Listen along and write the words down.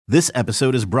This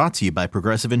episode is brought to you by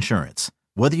Progressive Insurance.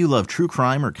 Whether you love true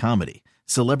crime or comedy,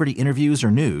 celebrity interviews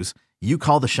or news, you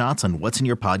call the shots on what's in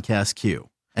your podcast queue.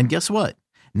 And guess what?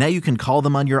 Now you can call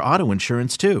them on your auto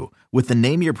insurance too with the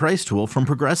Name Your Price tool from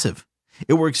Progressive.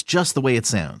 It works just the way it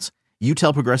sounds. You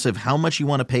tell Progressive how much you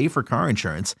want to pay for car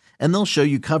insurance, and they'll show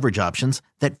you coverage options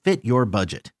that fit your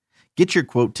budget. Get your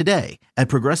quote today at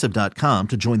Progressive.com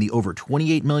to join the over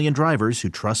 28 million drivers who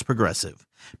trust Progressive.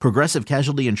 Progressive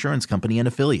Casualty Insurance Company and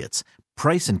Affiliates.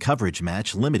 Price and coverage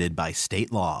match limited by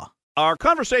state law. Our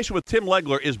conversation with Tim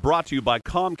Legler is brought to you by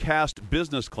Comcast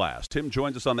Business Class. Tim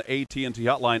joins us on the AT&T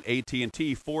hotline,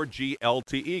 AT&T 4G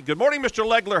LTE. Good morning, Mr.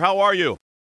 Legler. How are you?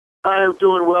 I am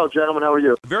doing well, gentlemen. How are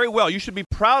you? Very well. You should be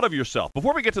proud of yourself.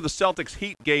 Before we get to the Celtics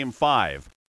Heat Game 5,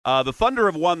 the Thunder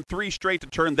have won 3 straight to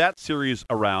turn that series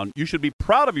around. You should be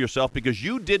proud of yourself because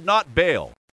you did not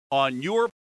bail on your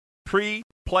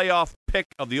pre-playoff pick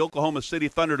of the Oklahoma City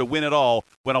Thunder to win it all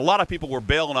when a lot of people were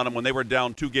bailing on them when they were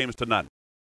down 2-0.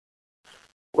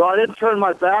 Well, I didn't turn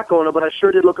my back on it, but I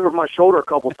sure did look over my shoulder a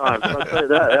couple times. I'll tell you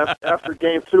that. After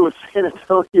Game 2 in San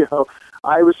Antonio,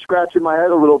 I was scratching my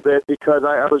head a little bit because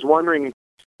I was wondering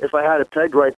if I had it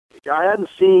pegged right. I hadn't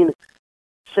seen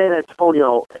San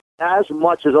Antonio as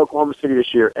much as Oklahoma City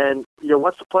this year. And,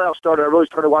 once the playoffs started, I really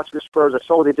started watching the Spurs. I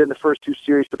saw what they did in the first 2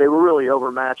 series, but they were really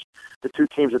overmatched, the 2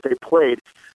 teams that they played.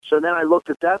 So then I looked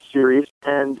at that series,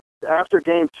 and after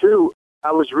Game 2,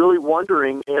 I was really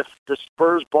wondering if the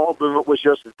Spurs ball movement was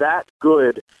just that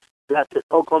good that the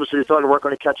Oklahoma City Thunder weren't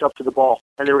going to catch up to the ball,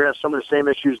 and they were going to have some of the same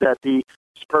issues that the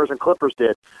Spurs and Clippers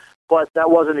did. But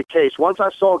that wasn't the case. Once I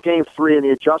saw Game 3 and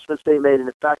the adjustments they made and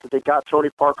the fact that they got Tony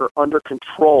Parker under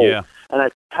control, and I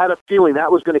had a feeling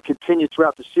that was going to continue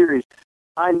throughout the series,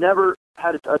 I never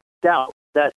had a doubt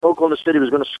that Oklahoma City was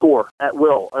going to score at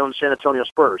will on the San Antonio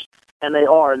Spurs. And they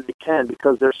are, and they can,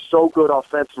 because they're so good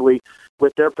offensively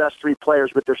with their best 3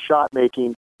 players, with their shot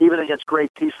making, even against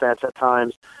great defense at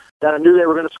times, that I knew they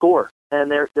were going to score. And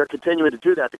they're continuing to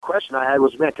do that. The question I had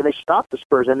was, man, can they stop the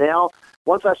Spurs? And now,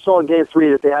 once I saw in Game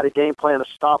 3 that they had a game plan to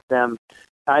stop them,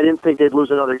 I didn't think they'd lose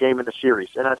another game in the series.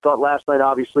 And I thought last night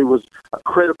obviously was a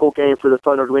critical game for the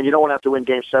Thunder to win. You don't want to have to win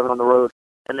Game 7 on the road.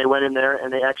 And they went in there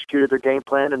and they executed their game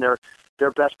plan, and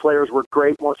their best players were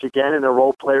great once again, and their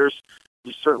role players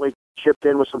certainly chipped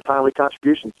in with some timely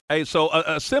contributions. Hey, so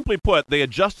simply put, they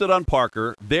adjusted on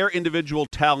Parker. Their individual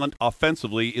talent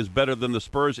offensively is better than the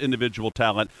Spurs' individual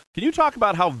talent. Can you talk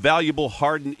about how valuable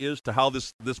Harden is to how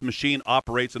this machine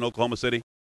operates in Oklahoma City?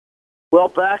 Well,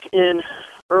 back in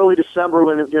early December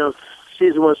when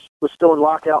season was still in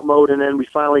lockout mode, and then we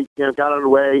finally got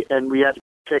underway, and we had to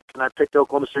I picked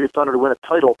Oklahoma City Thunder to win a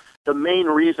title. The main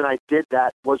reason I did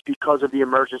that was because of the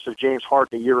emergence of James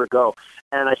Harden a year ago.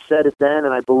 And I said it then,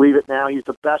 and I believe it now. He's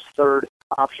the best third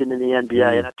option in the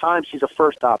NBA. And at times, he's a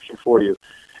first option for you.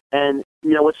 And,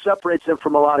 what separates him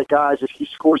from a lot of guys is he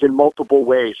scores in multiple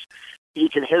ways. He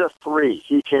can hit a 3.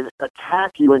 He can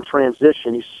attack you in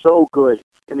transition. He's so good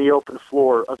in the open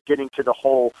floor of getting to the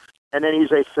hole. And then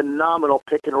he's a phenomenal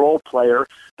pick-and-roll player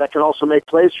that can also make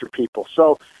plays for people.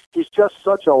 So he's just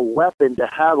such a weapon to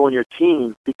have on your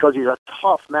team because he's a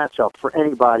tough matchup for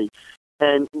anybody.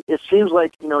 And it seems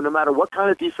like, no matter what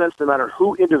kind of defense, no matter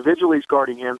who individually is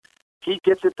guarding him, he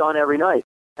gets it done every night.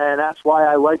 And that's why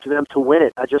I liked them to win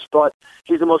it. I just thought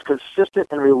he's the most consistent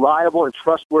and reliable and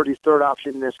trustworthy third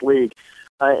option in this league.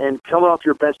 And coming off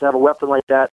your bench to have a weapon like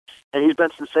that, and he's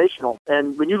been sensational.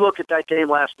 And when you look at that game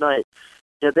last night,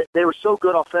 they were so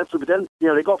good offensively, but then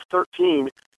they go up 13,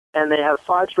 and they have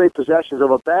 5 straight possessions of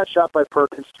a bad shot by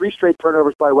Perkins, 3 straight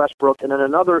turnovers by Westbrook, and then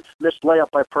another missed layup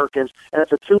by Perkins, and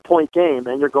it's a 2-point game,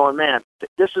 and you're going, man,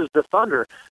 this is the Thunder.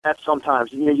 At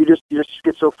sometimes you just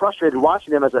get so frustrated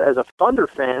watching them as a Thunder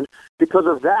fan because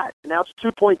of that. Now it's a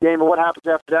 2-point game, and what happens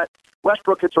after that?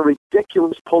 Westbrook hits a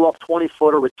ridiculous pull-up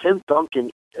 20-footer with Tim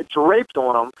Duncan draped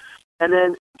on him. And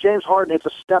then James Harden hits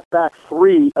a step-back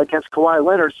 3 against Kawhi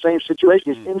Leonard, same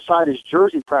situation. He's inside his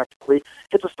jersey practically,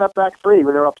 hits a step-back 3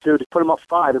 when they're up 2 to put him up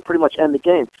 5 and pretty much end the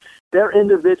game. Their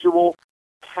individual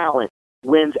talent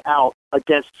wins out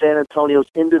against San Antonio's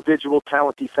individual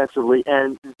talent defensively,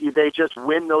 and they just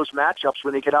win those matchups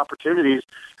when they get opportunities,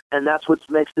 and that's what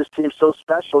makes this team so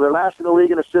special. They're last in the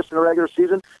league in assists in the regular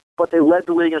season, but they led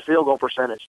the league in field goal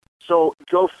percentage. So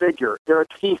go figure. They're a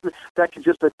team that can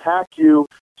just attack you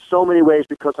so many ways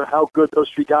because of how good those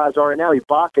 3 guys are. And now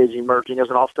Ibaka is emerging as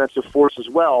an offensive force as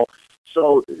well.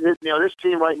 So, this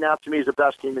team right now, to me, is the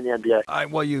best team in the NBA.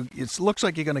 It looks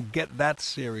like you're going to get that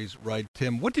series right,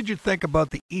 Tim. What did you think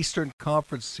about the Eastern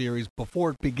Conference series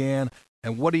before it began,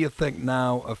 and what do you think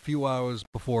now, a few hours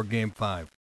before Game 5?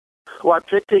 Well, I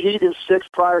picked the Heat in 6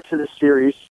 prior to the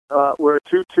series. We're at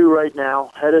 2-2 right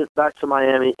now, headed back to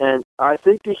Miami, and I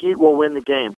think the Heat will win the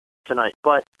game tonight.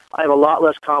 But I have a lot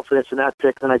less confidence in that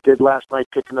pick than I did last night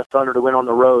picking the Thunder to win on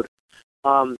the road,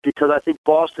 because I think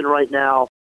Boston right now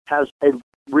has a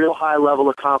real high level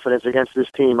of confidence against this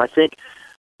team. I think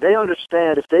they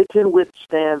understand if they can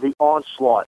withstand the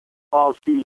onslaught of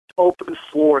the open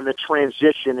floor and the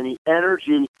transition and the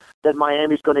energy that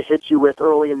Miami's going to hit you with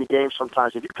early in the game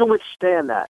sometimes, if you can withstand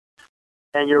that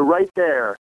and you're right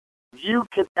there, you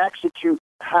can execute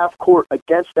half court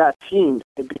against that team,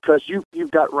 because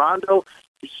you've got Rondo.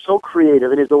 He's so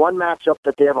creative, and he's the one matchup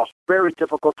that they have a very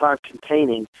difficult time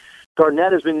containing.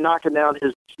 Garnett has been knocking down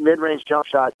his mid-range jump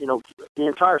shot, the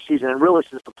entire season, and really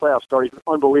since the playoffs started. He's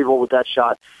been unbelievable with that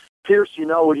shot. Pierce, you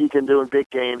know what he can do in big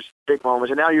games, big moments,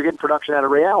 and now you're getting production out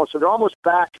of Ray Allen. So they're almost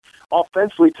back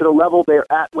offensively to the level they're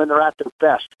at when they're at their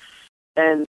best.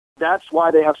 And that's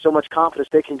why they have so much confidence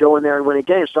they can go in there and win a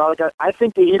game. So I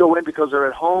think the Heat will win because they're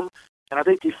at home, and I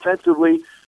think defensively,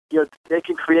 they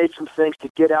can create some things to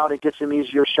get out and get some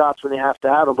easier shots when they have to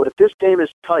have them. But if this game is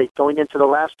tight going into the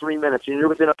last 3 minutes and you're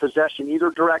within a possession either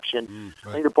direction,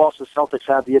 I think the Boston Celtics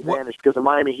have the advantage, because the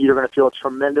Miami Heat are going to feel a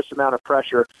tremendous amount of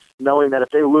pressure, knowing that if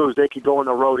they lose, they could go on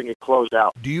the road and get closed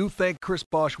out. Do you think Chris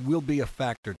Bosh will be a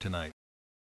factor tonight?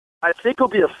 I think he'll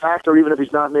be a factor even if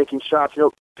he's not making shots.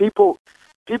 People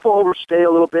overstay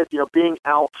a little bit, being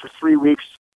out for 3 weeks.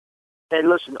 And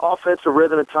listen, offensive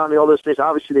rhythm and timing, all those things,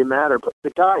 obviously they matter, but the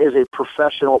guy is a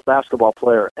professional basketball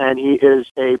player, and he is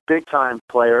a big-time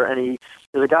player, and he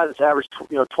is a guy that's averaged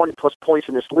 20-plus points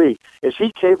in this league. Is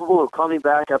he capable of coming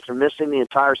back after missing the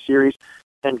entire series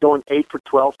and going 8 for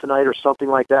 12 tonight or something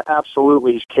like that?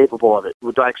 Absolutely, he's capable of it.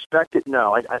 Would I expect it?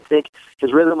 No. I think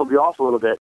his rhythm will be off a little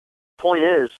bit. Point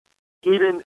is,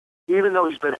 even though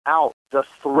he's been out, the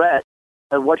threat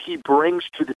and what he brings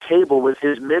to the table with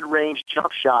his mid-range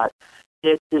jump shot,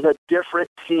 it is a different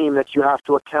team that you have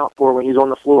to account for when he's on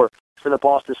the floor from the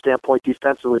Boston standpoint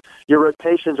defensively. Your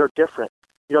rotations are different.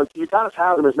 Udonis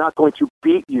Haslem is not going to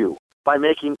beat you by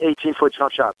making 18-foot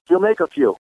jump shots. He'll make a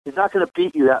few. He's not going to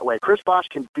beat you that way. Chris Bosh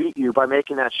can beat you by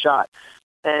making that shot.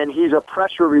 And he's a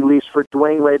pressure release for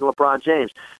Dwayne Wade and LeBron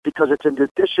James, because it's an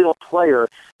additional player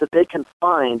that they can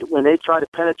find when they try to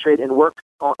penetrate and work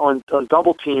on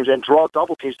double teams and draw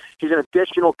double teams. He's an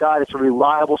additional guy that's a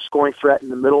reliable scoring threat in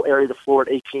the middle area of the floor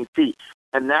at 18 feet.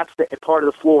 And that's the part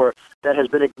of the floor that has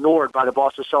been ignored by the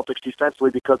Boston Celtics defensively,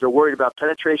 because they're worried about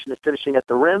penetration and finishing at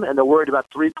the rim, and they're worried about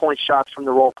three-point shots from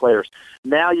the role players.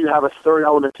 Now you have a third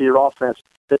element to your offense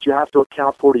that you have to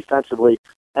account for defensively,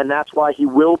 and that's why he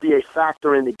will be a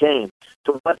factor in the game.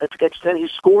 To what extent he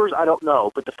scores, I don't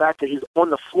know, but the fact that he's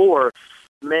on the floor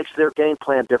makes their game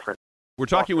plan different. We're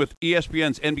talking with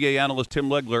ESPN's NBA analyst Tim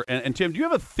Legler. And Tim, do you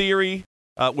have a theory,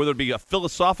 whether it be a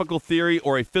philosophical theory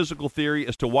or a physical theory,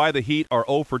 as to why the Heat are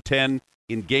 0 for 10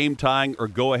 in game-tying or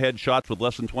go-ahead shots with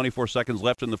less than 24 seconds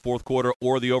left in the fourth quarter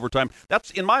or the overtime? That's,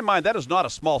 in my mind, that is not a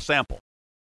small sample.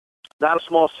 Not a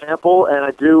small sample, and I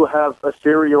do have a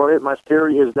theory on it. My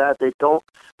theory is that they don't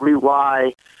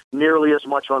rely nearly as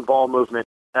much on ball movement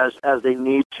as they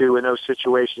need to in those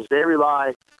situations. They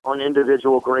rely on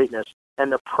individual greatness.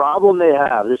 And the problem they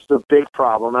have, this is a big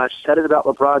problem, and I've said it about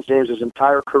LeBron James his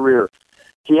entire career,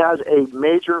 he has a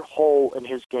major hole in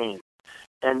his game,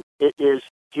 and it is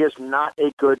he is not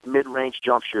a good mid-range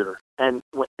jump shooter and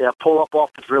pull-up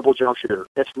off the dribble jump shooter.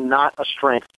 It's not a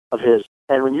strength of his.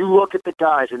 And when you look at the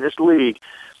guys in this league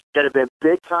that have been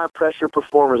big-time pressure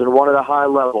performers and one at a high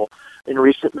level in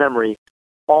recent memory,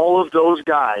 all of those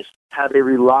guys have a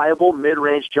reliable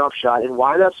mid-range jump shot. And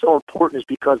why that's so important is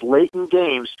because late in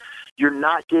games, you're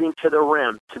not getting to the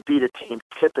rim to beat a team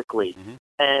typically. Mm-hmm.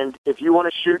 And if you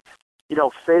want to shoot,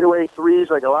 fadeaway threes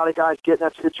like a lot of guys get in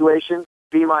that situation,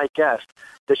 be my guest.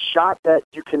 The shot that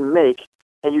you can make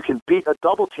and you can beat a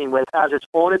double team with as it's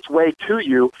on its way to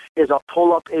you is a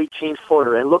pull-up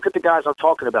 18-footer. And look at the guys I'm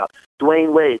talking about.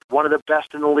 Dwayne Wade, one of the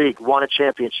best in the league, won a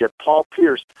championship. Paul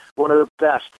Pierce, one of the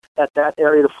best at that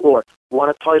area of the floor, won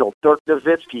a title. Dirk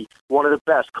Nowitzki, one of the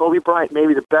best. Kobe Bryant,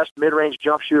 maybe the best mid-range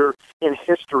jump shooter in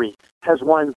history, has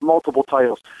won multiple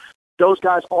titles. Those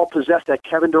guys all possess that.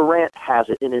 Kevin Durant has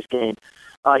it in his game.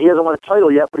 He hasn't won a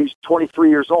title yet, but he's 23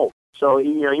 years old. So,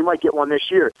 he might get one this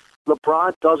year.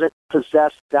 LeBron doesn't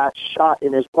possess that shot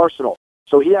in his arsenal.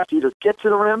 So he has to either get to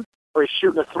the rim or he's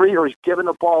shooting a three or he's giving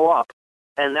the ball up.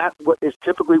 And that's what is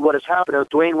typically what has happened.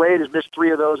 Dwayne Wade has missed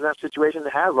 3 of those in that situation.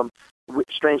 And Haslem,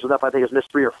 strangely enough, I think has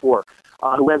missed 3 or 4,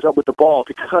 who ends up with the ball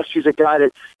because she's a guy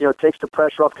that, takes the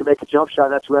pressure off, can make a jump shot,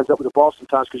 and that's who ends up with the ball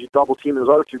sometimes because you double team those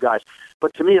other 2 guys.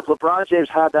 But to me, if LeBron James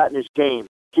had that in his game,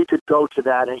 he could go to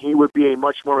that, and he would be a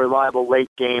much more reliable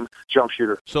late-game jump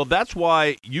shooter. So that's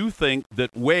why you think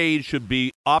that Wade should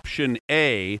be option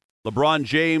A, LeBron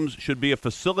James should be a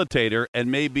facilitator,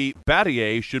 and maybe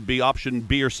Battier should be option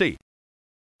B or C.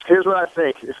 Here's what I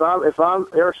think. If I'm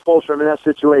Eric Spoelstra in that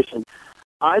situation,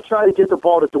 I try to get the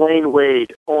ball to Dwayne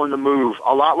Wade on the move,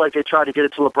 a lot like they tried to get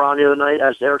it to LeBron the other night,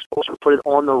 as Eric Spoelstra put it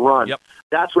on the run. Yep.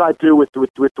 That's what I do with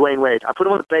Dwayne Wade. I put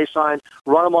him on the baseline,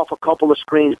 run him off a couple of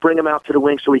screens, bring him out to the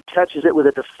wing so he catches it with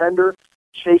a defender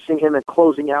chasing him and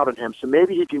closing out on him. So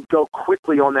maybe he can go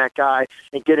quickly on that guy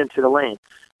and get into the lane.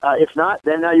 If not,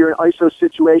 then now you're in an ISO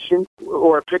situation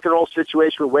or a pick-and-roll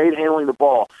situation with Wade handling the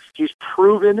ball. He's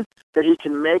proven that he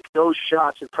can make those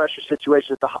shots in pressure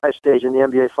situations at the highest stage in the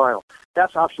NBA Final.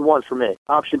 That's option one for me.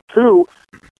 Option two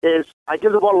is I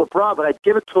give the ball to LeBron, but I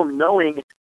give it to him knowing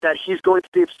that he's going to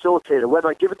be a facilitator, whether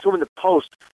I give it to him in the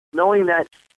post, knowing that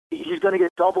he's going to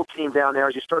get double-teamed down there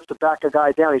as he starts to back a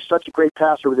guy down. He's such a great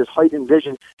passer with his height and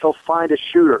vision. He'll find a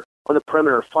shooter on the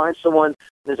perimeter, find someone,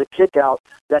 there's a kick out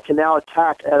that can now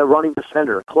attack at a running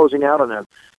defender, closing out on them.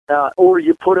 Or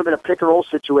you put him in a pick-and-roll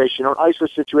situation or an ISO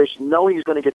situation, knowing he's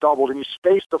going to get doubled, and you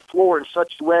space the floor in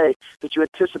such a way that you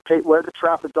anticipate where the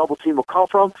trap and double team will come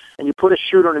from, and you put a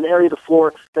shooter in an area of the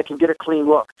floor that can get a clean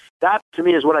look. That, to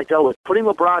me, is what I go with. Putting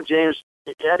LeBron James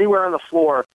anywhere on the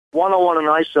floor, one-on-one in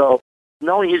ISO,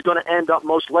 knowing he's going to end up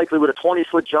most likely with a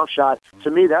 20-foot jump shot,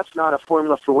 to me, that's not a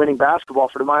formula for winning basketball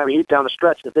for the Miami Heat down the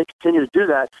stretch. If they continue to do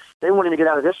that, they won't even get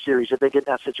out of this series if they get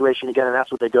in that situation again, and that's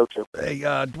what they go to. Hey,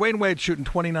 Dwayne Wade shooting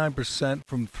 29%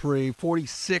 from three,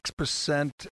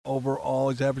 46% overall.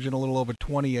 He's averaging a little over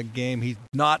 20 a game. He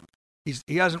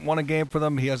hasn't won a game for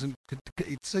them.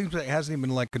 It seems like he hasn't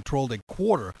even controlled a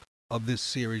quarter of this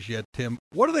series yet, Tim.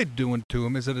 What are they doing to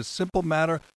him? Is it a simple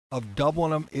matter of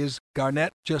doubling him? Is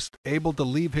Garnett just able to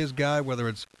leave his guy, whether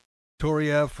it's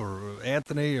Turiev or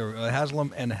Anthony or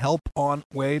Haslam, and help on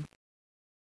Wade?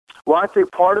 Well, I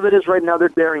think part of it is right now they're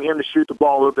daring him to shoot the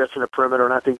ball a little bit from the perimeter,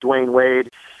 and I think Dwayne Wade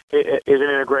isn't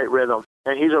in a great rhythm.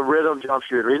 And he's a rhythm jump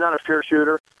shooter. He's not a pure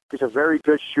shooter. He's a very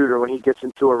good shooter when he gets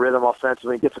into a rhythm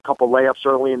offensively. He gets a couple layups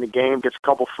early in the game, gets a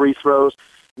couple free throws.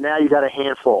 Now you got a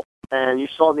handful. And you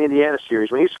saw it in the Indiana series.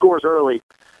 When he scores early,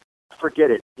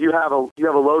 forget it. You have a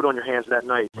load on your hands that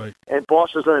night. Right. And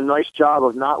Boston's done a nice job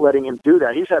of not letting him do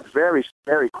that. He's had very,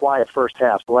 very quiet first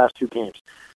half the last two games.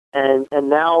 And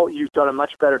now you've done a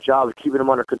much better job of keeping him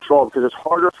under control because it's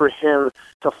harder for him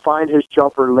to find his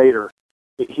jumper later.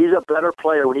 He's a better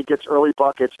player when he gets early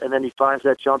buckets and then he finds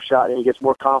that jump shot and he gets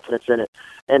more confidence in it.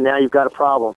 And now you've got a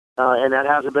problem. And that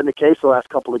hasn't been the case the last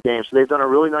couple of games. So they've done a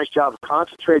really nice job of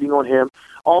concentrating on him,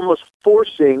 almost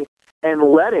forcing and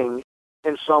letting,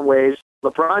 in some ways,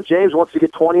 LeBron James wants to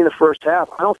get 20 in the first half.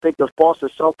 I don't think the Boston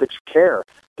Celtics care.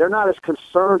 They're not as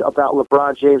concerned about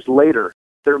LeBron James later.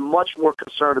 They're much more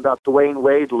concerned about Dwayne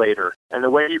Wade later. And the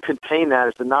way you contain that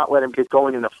is to not let him get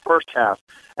going in the first half.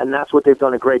 And that's what they've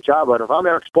done a great job of. If I'm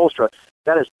Eric Spoelstra,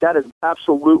 that is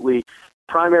absolutely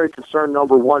primary concern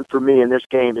number one for me in this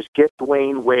game is get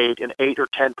Dwayne Wade an 8 or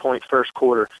 10 point first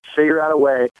quarter. Figure out a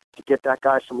way to get that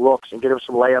guy some looks and get him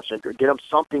some layups and get him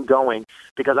something going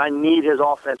because I need his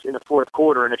offense in the fourth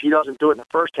quarter. And if he doesn't do it in the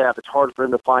first half, it's hard for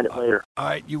him to find it later. All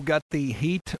right, you got the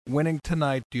Heat winning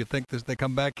tonight. Do you think they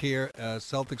come back here,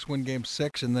 Celtics win Game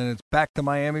 6, and then it's back to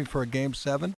Miami for a Game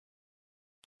 7?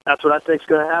 That's what I think is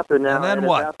going to happen now. And then and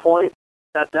what?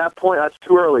 At that point, that's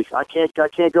too early. I can't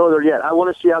go there yet. I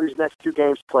want to see how these next two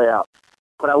games play out.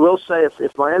 But I will say,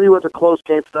 if Miami wins a close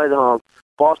game tonight at home,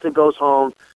 Boston goes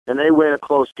home, and they win a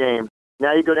close game,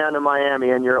 now you go down to Miami,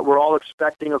 and we're all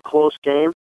expecting a close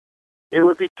game. It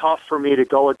would be tough for me to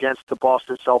go against the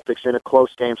Boston Celtics in a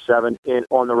close Game 7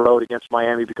 on the road against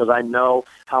Miami because I know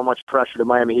how much pressure the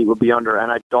Miami Heat would be under, and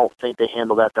I don't think they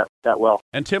handle that well.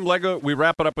 And Tim Leggo, we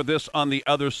wrap it up with this on the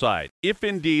other side. If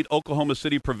indeed Oklahoma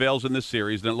City prevails in this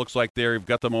series, then it looks like they've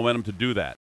got the momentum to do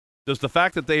that. Does the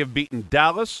fact that they have beaten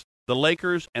Dallas, the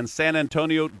Lakers, and San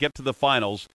Antonio get to the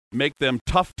finals make them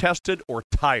tough-tested or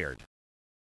tired?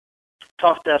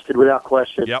 Tough-tested without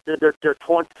question. Yep.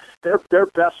 Their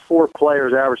best four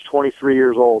players average 23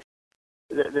 years old.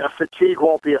 The fatigue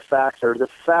won't be a factor. The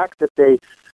fact that they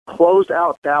closed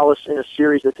out Dallas in a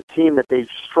series that's a team that they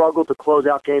struggled to close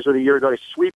out games with a year ago, they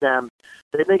sweep them.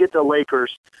 Then they get the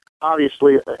Lakers,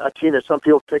 obviously a team that some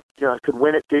people think could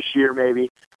win it this year maybe,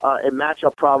 a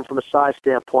matchup problem from a size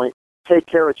standpoint. Take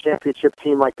care of a championship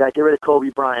team like that. Get rid of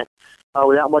Kobe Bryant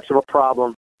without much of a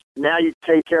problem. Now you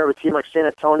take care of a team like San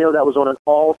Antonio that was on an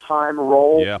all-time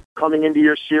roll coming into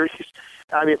your series.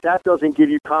 I mean, if that doesn't give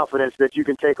you confidence that you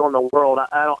can take on the world,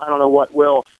 I don't know what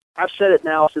will. I've said it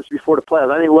now since before the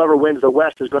playoffs. I think whoever wins the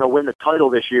West is going to win the title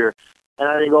this year. And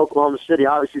I think Oklahoma City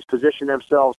obviously has positioned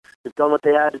themselves. They've done what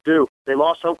they had to do. They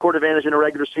lost home court advantage in the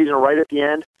regular season right at the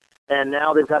end, and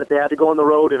now they had to go on the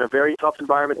road in a very tough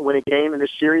environment and win a game in this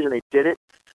series, and they did it.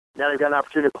 Now they've got an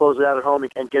opportunity to close it out at home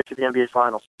and get to the NBA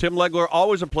Finals. Tim Legler,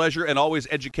 always a pleasure and always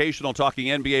educational talking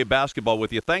NBA basketball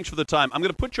with you. Thanks for the time. I'm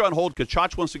going to put you on hold because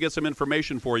Chach wants to get some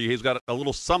information for you. He's got a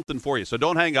little something for you, so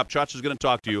don't hang up. Chach is going to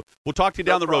talk to you. We'll talk to you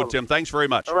down the road, Tim. Thanks very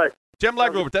much. All right. Tim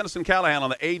Legler with Dennis and Callahan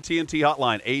on the AT&T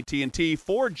hotline. AT&T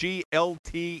 4G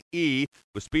LTE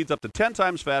with speeds up to 10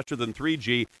 times faster than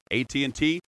 3G.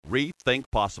 AT&T, rethink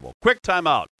possible. Quick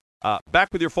timeout. Back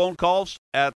with your phone calls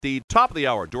at the top of the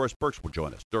hour. Doris Burke will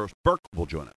join us.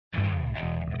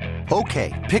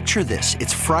 Okay, picture this.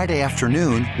 It's Friday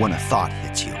afternoon when a thought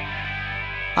hits you.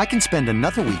 I can spend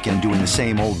another weekend doing the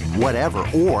same old whatever,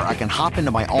 or I can hop into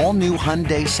my all-new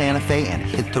Hyundai Santa Fe and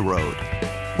hit the road.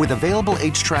 With available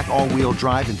H-Track all-wheel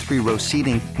drive and 3-row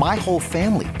seating, my whole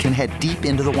family can head deep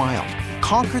into the wild.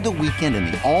 Conquer the weekend in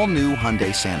the all-new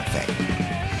Hyundai Santa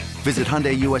Fe. Visit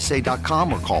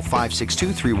HyundaiUSA.com or call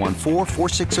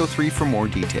 562-314-4603 for more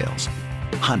details.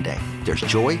 Hyundai, there's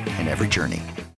joy in every journey.